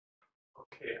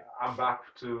Okay, I'm back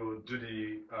to do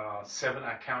the 7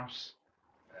 accounts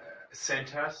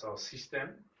centers or system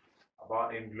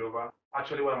about AimGlobal.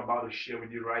 Actually, what I'm about to share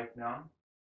with you right now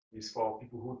is for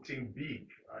people who think big.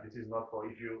 This is not for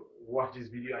if you watch this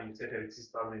video and you say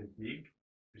 36,000 is big,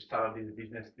 you start up this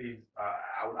business, please.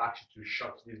 I would ask you to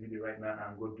shut this video right now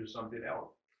and go do something else.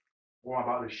 What I'm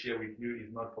about to share with you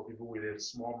is not for people with a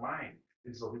small mind.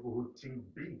 This is for people who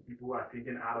think big, people who are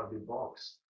thinking out of the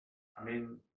box. I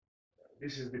mean,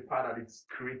 this is the part that it's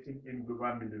creating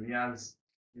AimGlobal millionaires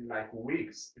in like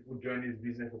weeks. People join this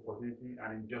business opportunity,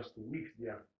 and in just weeks, they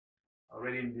are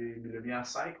already in the millionaire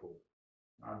cycle.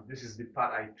 And this is the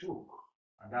part I took,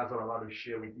 and that's what I'm about to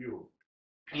share with you.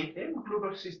 In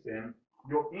AimGlobal system,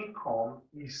 your income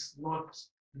is not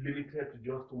limited to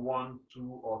just 1,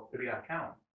 2, or 3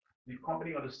 accounts. The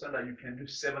company understands that you can do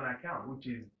 7 accounts, which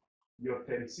is your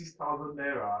 36,000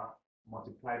 naira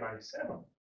multiplied by 7.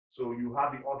 So you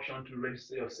have the option to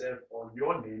register yourself or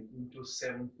your name into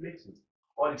 7 places.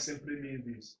 All it simply means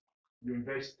is you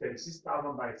invest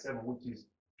 36,000 by 7, which is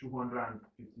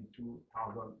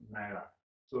 252,000 naira.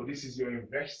 So this is your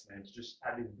investment to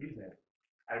start this business.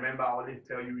 I remember I always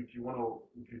tell you, if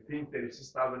you think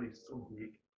 36,000 is too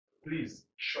big, please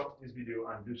shut this video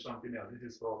and do something else. This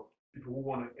is for people who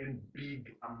want to earn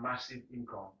big and massive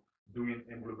income doing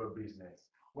AimGlobal business.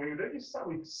 When you register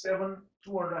with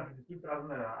 252,000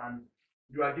 naira and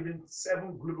you are given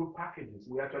 7 global packages,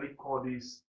 we actually call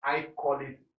this, I call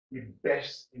it the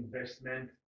best investment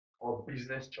or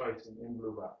business choice in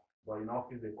AimGlobal. But in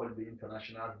office, they call it the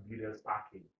International Builders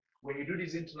Package. When you do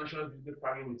this International Builders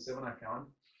Package with 7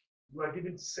 accounts, you are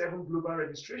given 7 global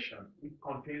registration. It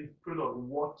contains product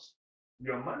worth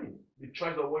your money. The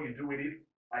choice of what you do with it,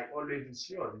 I always is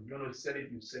yours. If you want to sell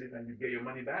it, you sell it and you get your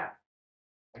money back.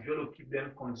 If you want to keep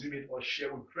them, consume it, or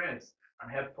share with friends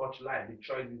and help touch life, the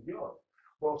choice is yours.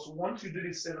 But once you do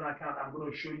this 7 account, I'm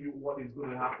going to show you what is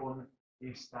going to happen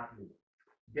instantly.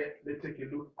 Let's take a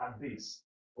look at this.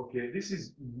 Okay, this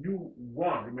is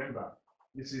U1, remember.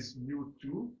 This is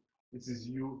U2, this is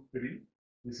U3,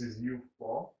 this is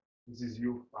U4, this is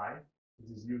U5, this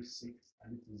is U6,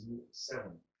 and this is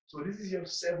U7. So this is your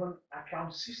 7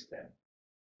 account system.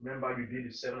 Remember, you did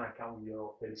the 7 account with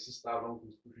your 36,000, which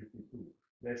is 252.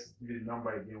 Let's do the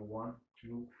number again. 1,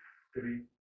 2, 3,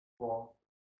 4,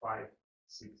 5,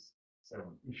 6,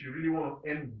 7. If you really want to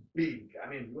earn big,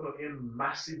 you want to earn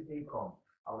massive income,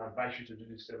 I would advise you to do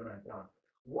this 7 account.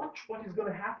 Watch what is going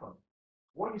to happen.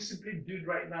 What you simply do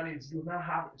right now is you now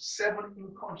have 7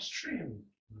 income streams.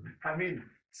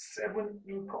 7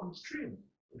 income streams.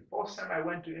 The first time I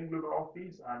went to AimGlobal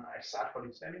office and I sat for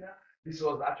the seminar, this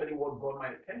was actually what got my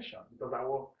attention because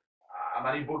I'm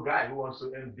an Igbo guy who wants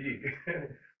to earn big.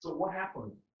 So what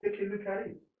happened? Take a look at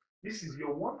it. This is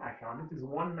your 1 account. This is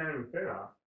 1 9 referral.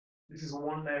 This is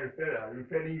 1 9 referral,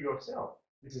 referring yourself.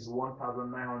 This is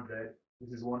 1,900.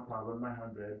 This is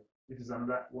 1,900. This is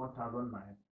another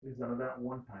 1,009. This is another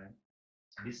 1 time.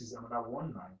 This is another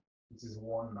 1 9. This is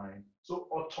 1 9. So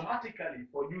automatically,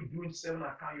 for you doing 7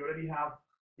 account, you already have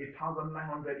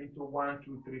 1,900 into 1,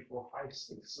 2, 3, 4, 5,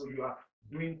 6. So you are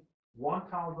doing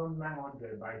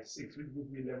 1,900 by 6, which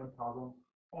gives me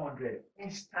 11,400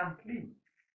 instantly.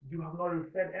 You have not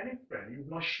referred any friend. You've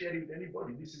not shared it with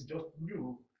anybody. This is just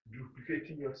you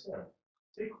duplicating yourself.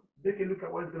 Take a look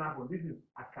at what's going to happen. This is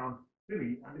account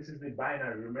 3, and this is the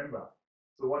binary, remember.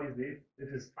 So what is this? This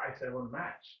is 5-7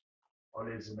 match.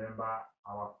 Always remember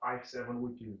our 5-7,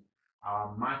 which is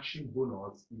our matching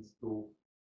bonus, is to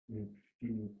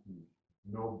infinity.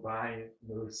 No buying,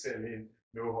 no selling,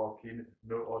 no hawking,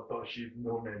 no authorship,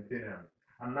 no maintenance.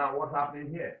 And now what's happening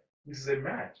here? This is a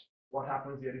match. What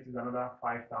happens here? This is another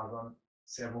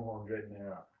 5,700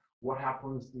 naira. What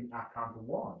happens in account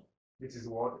 1? This is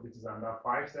what? This is another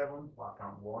 5-7 for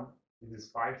account 1. This is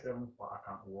 5-7 for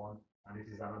account 1. And this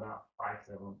is another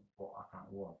 5-7 for account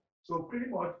 1. So pretty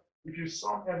much, if you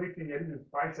sum everything here, this is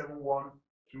 5, 7, 1,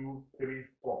 2, 3,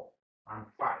 4, and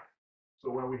 5.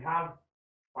 So when we have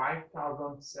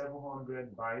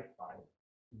 5,700 by 5,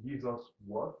 it gives us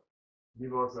what?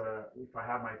 Give us, if I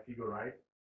have my figure right,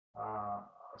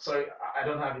 sorry, I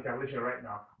don't have the calculation right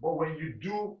now. But when you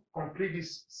do complete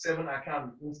this 7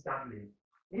 account instantly,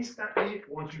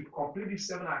 once you complete this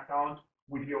 7 account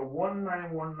with your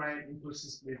 1919 into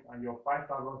 6 plates and your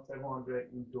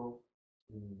 5,700 into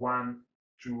 1,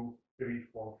 2, 3,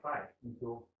 4, 5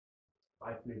 into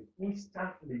 5 plates,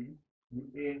 instantly you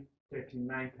earn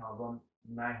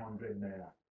 39,900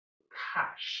 naira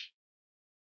cash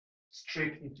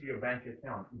straight into your bank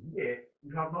account. Here,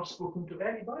 you have not spoken to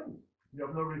anybody. You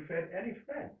have not referred any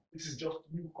friend. This is just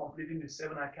you completing the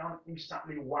 7 account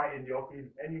instantly while in the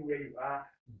office, anywhere you are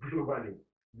globally.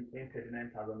 you earn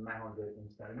 39,900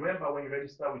 instant. Remember, when you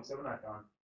register with 7 accounts,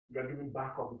 you are giving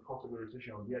back up the cost of the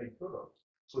registration of the product.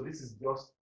 So this is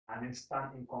just an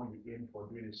instant income you earn for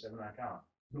doing a 7 account.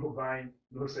 No buying,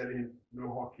 no selling, no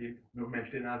hawking, no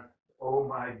maintenance. Oh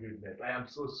my goodness. I am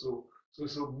so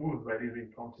moved by this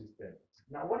income system.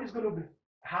 Now, what is going to be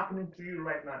happening to you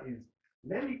right now is,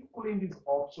 let me clean this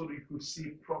up so that you could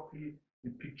see properly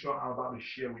the picture I'm about to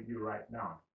share with you right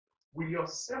now. With your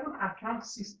 7 account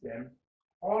system,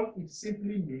 all it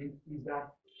simply means is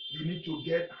that you need to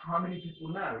get how many people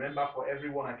now? Remember, for every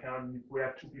 1 account, we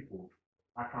have 2 people.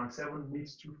 Account 7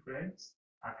 needs 2 friends.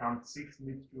 Account 6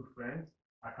 needs 2 friends.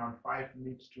 Account 5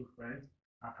 needs 2 friends.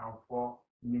 Account 4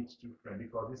 needs 2 friends,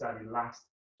 because these are the last.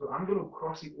 So I'm going to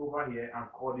cross it over here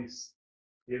and call this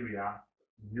area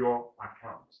your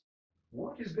account.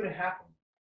 What is going to happen?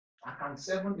 Account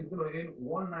 7 is going to earn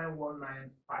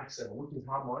 191957, which is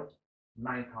how much?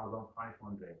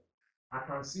 9,500.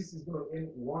 Account 6 is going to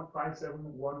earn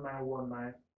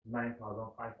 1571919,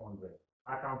 9,500.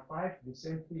 Account 5, the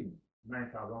same thing,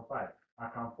 9,005.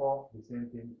 Account 4, the same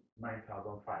thing,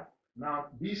 9,005. Now,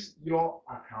 this your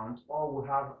account all will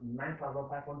have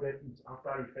 9,500 each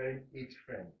after referring 8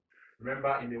 friends.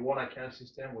 Remember, in the 1 account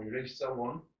system, when you register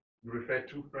 1, you refer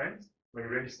 2 friends. When you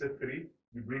register 3,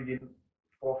 you bring in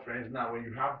 4 friends. Now, when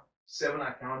you have 7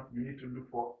 accounts, you need to look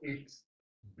for 8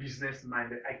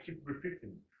 business-minded. I keep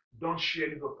repeating, don't share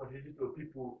this opportunity to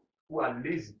people who are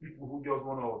lazy, people who just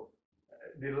want to,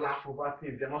 they laugh over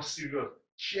things, they're not serious.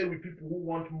 Share with people who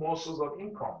want more source of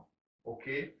income.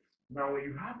 Okay? Now, when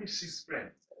you have these 6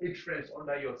 friends, 8 friends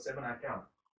under your 7 account,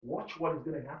 watch what is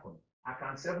going to happen.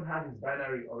 Account 7 has its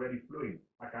binary already flowing.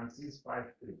 Account 6,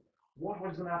 5, 3. What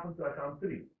is going to happen to account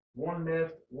 3? 1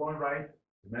 left, 1 right.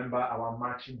 Remember our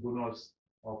matching bonus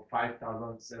of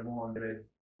 5,700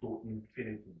 to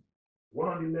infinity. 1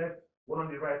 on the left, 1 on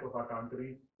the right of account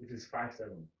 3, this is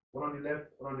 5,700. 1 on the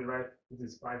left, 1 on the right, this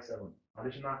is 5,700.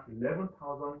 Additional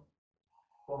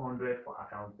 11,400 for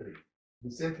account 3.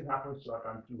 The same thing happens to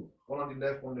account 2. 1 on the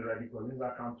left, 1 on the right, because this is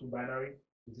account 2 binary,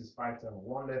 this is 5,700.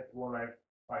 1 left, 1 right,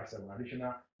 5,700.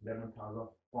 Additional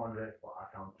 11,400 for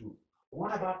account 2.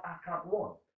 What about account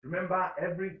 1? Remember,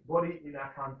 everybody in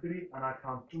account 3 and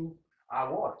account 2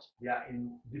 are what? They are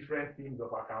in different things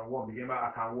of account 1. Remember,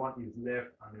 account 1 is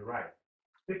left and the right.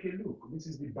 Take a look. This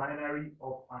is the binary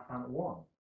of account 1.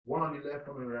 1 on the left,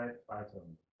 1 on the right,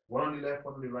 5,700. 1 on the left,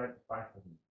 1 on the right,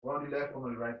 5,700. 1 on the left, 1 on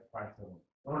the right, 5,700.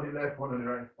 1 on the left, 1 on the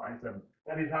right, 5,700.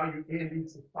 That is how you earn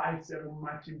this 5,700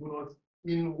 matching bonus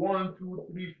in 1, 2,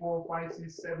 3, 4, 5,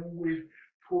 6, 7 ways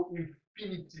to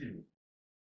infinity.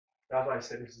 That's why I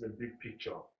said this is a big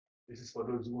picture. This is for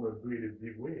those who want to do it a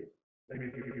big way. Let me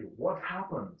tell you what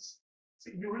happens.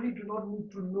 See, you really do not need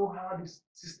to know how this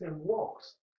system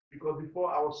works, because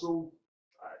before I was so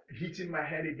hitting my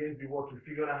head against the wall to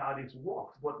figure out how this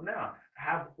works. But now I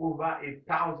have over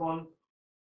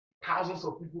thousands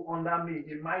of people under me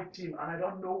in my team, and I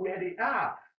don't know where they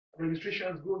are.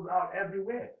 Registrations goes out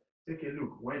everywhere. Take a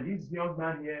look. When this young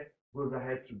man here goes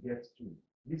ahead to get 2,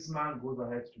 this man goes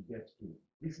ahead to get 2.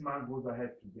 This man goes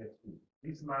ahead to get 2.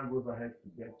 This man goes ahead to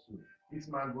get 2. This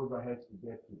man goes ahead to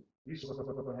get 2. This goes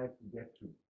ahead to get 2.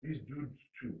 This dude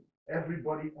 2.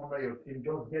 Everybody under your team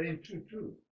just getting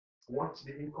 2. Watch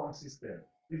the income system.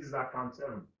 This is account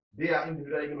 7. They are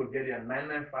individually going to get their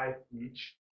 995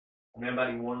 each. Remember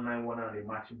the 191 and the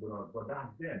matching bonus. But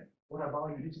that's them. What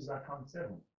about you? This is account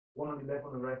 7. 1 on the left,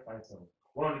 on the right, 5,700.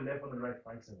 1 on the left, on the right,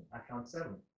 5,700. Account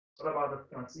 7. What about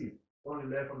account 6? 1 on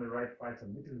the left, on the right,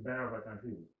 5,700. This is the binary of account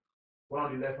 3. 1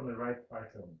 on the left, on the right,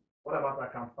 5,700. What about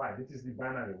account 5? This is the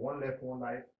binary. 1 left, 1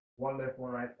 right, 1 left,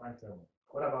 1 right, 5,700.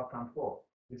 What about account 4?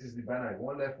 This is the binary.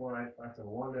 1 left, 1 right,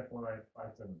 5,700. 1 left, 1 right,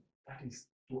 5,700. That is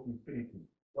to infinity.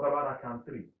 What about account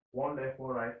 3? 1 left,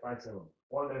 1 right, 5,700.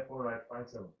 1 left, 1 right,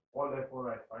 5,700. 1 left, 1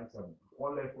 right, 5,700.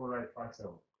 1 left, 1 right,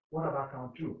 5,700. What about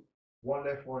account 2? 1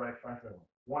 left, 1 right, 5,700.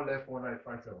 1 left, 1 right,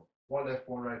 5,700. 1 left,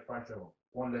 1 right, 5,700.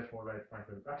 1 left, 1 right,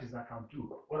 5,700. That is account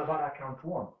 2. What about account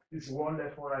 1? This is 1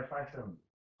 left, 1 right, 5,700.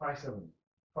 5,700.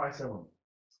 5,700.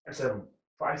 7.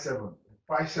 5,700.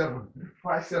 5,700.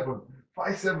 5,700.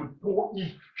 5,700 to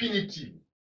infinity.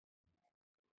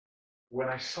 When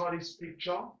I saw this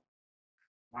picture,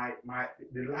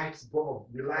 the light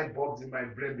bulbs in my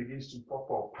brain begins to pop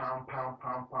up, pound,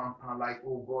 like,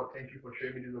 oh God, thank you for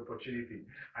showing me this opportunity.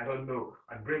 I don't know.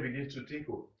 My brain begins to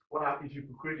tinkle. What if you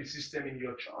could create a system in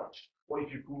your church? What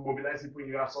if you could mobilize people in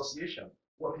your association?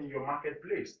 What in your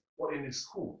marketplace? What in the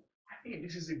school? I think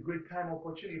this is a great time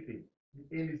opportunity. You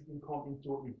earn this income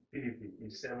into infinity in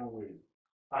 7 ways.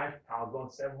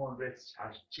 5,700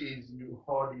 shall chase you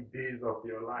all the days of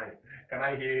your life. Can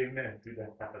I hear amen to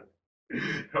that?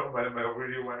 Nobody might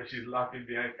worry why she's laughing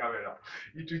behind camera.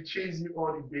 It will chase you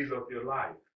all the days of your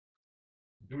life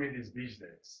doing this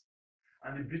business.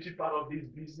 And the beauty part of this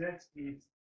business is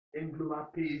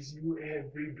AimGlobal pays you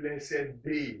every blessed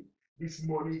day. This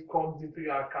money comes into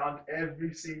your account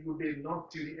every single day,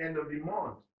 not till the end of the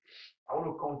month. I want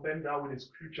to confirm that with the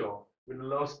scripture, with the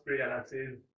Lord's Prayer that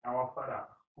says, Our Father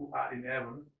who art in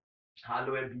heaven,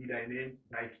 hallowed be thy name,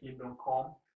 thy kingdom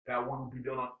come, thy will be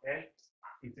done on earth,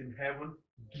 it's in heaven.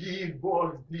 Give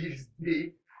us this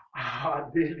day our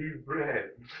daily bread.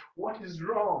 What is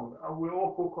wrong? And we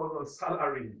all focus on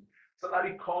salary.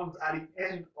 Salary comes at the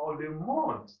end of the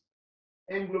month.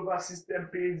 AimGlobal system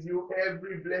pays you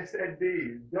every blessed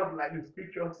day, just like the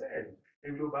scripture said.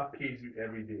 AimGlobal pays you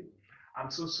every day. I'm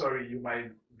so sorry, you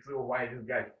might say, why this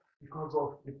guy? Because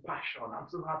of the passion. I'm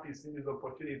so happy seeing this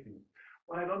opportunity.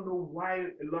 But I don't know why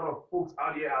a lot of folks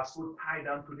out here are so tied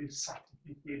down to this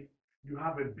certificate. You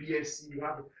have a BSc, you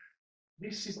have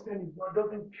this system is not,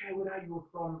 doesn't care whether you're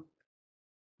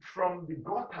from the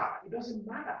gutter. It doesn't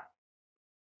matter.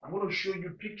 I'm going to show you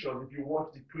pictures. If you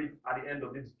watch the clip at the end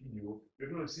of this video, you're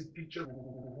going to see pictures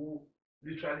who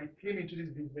literally came into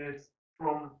this business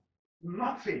from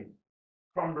nothing,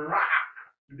 from rack.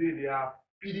 Today they are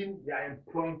feeding, they are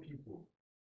employing people.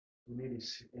 We need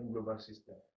this AimGlobal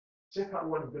system. Check out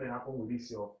what is going to happen with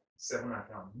this your 7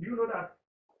 account. You know that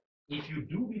if you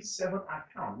do this 7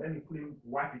 account, let me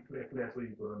wipe it clear so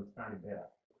you can understand it better.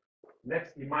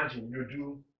 Let's imagine you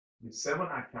do the 7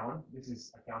 account. This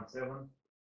is account 7.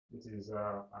 This is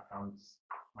account.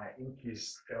 My ink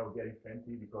is getting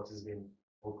plenty because it's been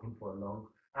open for long.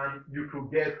 And you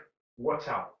could get, watch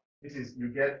out. This is, you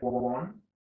get 1,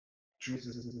 2, this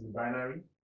is the binary,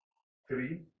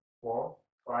 3, 4,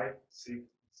 5, 6,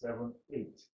 7,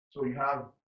 8. So you have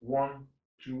 1,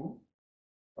 2.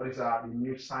 These are the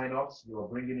new sign-ups you are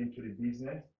bringing into the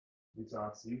business. These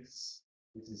are 6,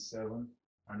 this is 7,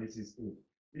 and this is 8.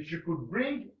 If you could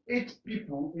bring 8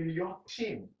 people in your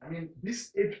team, I mean,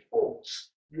 these 8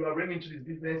 folks you are bringing to this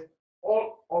business,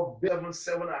 all of them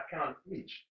 7 accounts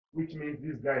each, which means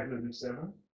this guy is going to do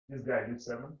 7, this guy did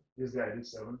 7, this guy did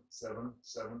 7, 7,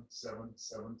 7, 7,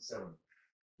 7, 7.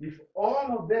 If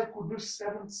all of them could do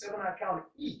 7 accounts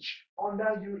each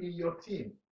under you in your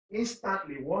team,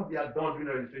 instantly, once they are done doing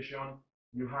the registration,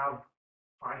 you have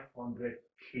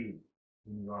 500K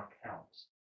in your account.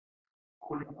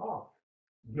 Cooling off.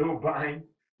 No buying,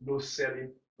 no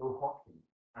selling, no hawking.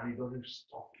 And it doesn't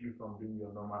stop you from doing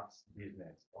your normal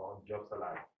business or job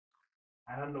salary.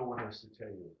 I don't know what else to tell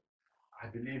you. I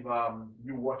believe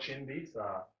you watching this,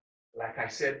 like I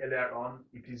said earlier on,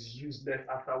 it is useless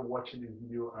after watching this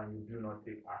video and you do not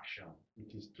take action.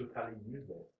 It is totally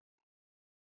useless.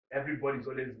 Everybody's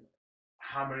always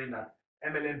hammering that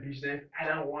MLM business. I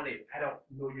don't want it. I don't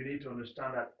know. You need to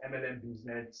understand that MLM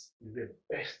business is the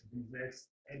best business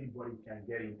anybody can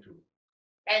get into.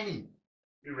 Any,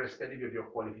 irrespective of your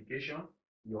qualification,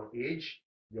 your age,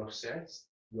 your sex,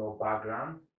 your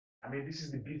background. I mean, this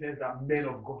is the business that men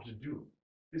of God do.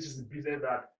 This is the business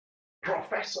that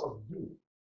professors do.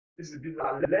 This is the business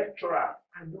that lecturers.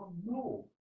 I don't know.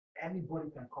 Anybody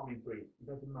can come into it. It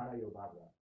doesn't matter your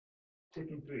background. Take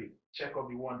into it. Check out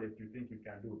the one that you think you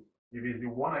can do. If it's the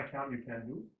one account you can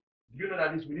do, you know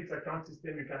that with this account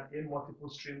system, you can aim multiple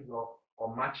streams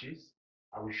or matches.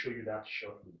 I will show you that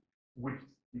shortly.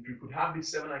 If you could have this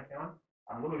 7 account,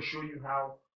 I'm going to show you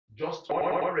how just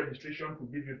one registration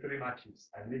could give you 3 matches.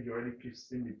 I believe you already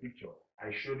seen the picture.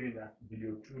 I showed you in that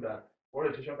video too that one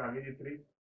registration can give you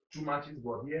 2 matches,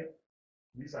 but here,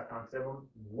 this account 7,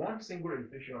 one single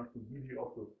registration could give you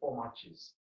up to 4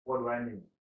 matches. What do I mean?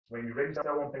 When you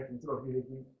register one person, instead of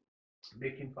you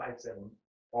making 5, 7,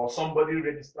 or somebody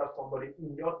registers somebody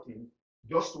in your team,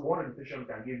 just one registration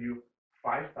can give you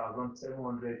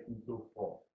 5,700 into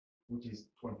 4, which is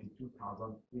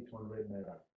 22,800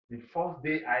 naira. The first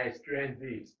day I experienced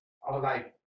this, I was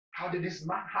like, how did this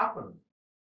happen?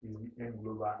 It's the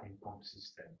AimGlobal income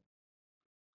system.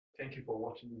 Thank you for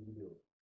watching this video.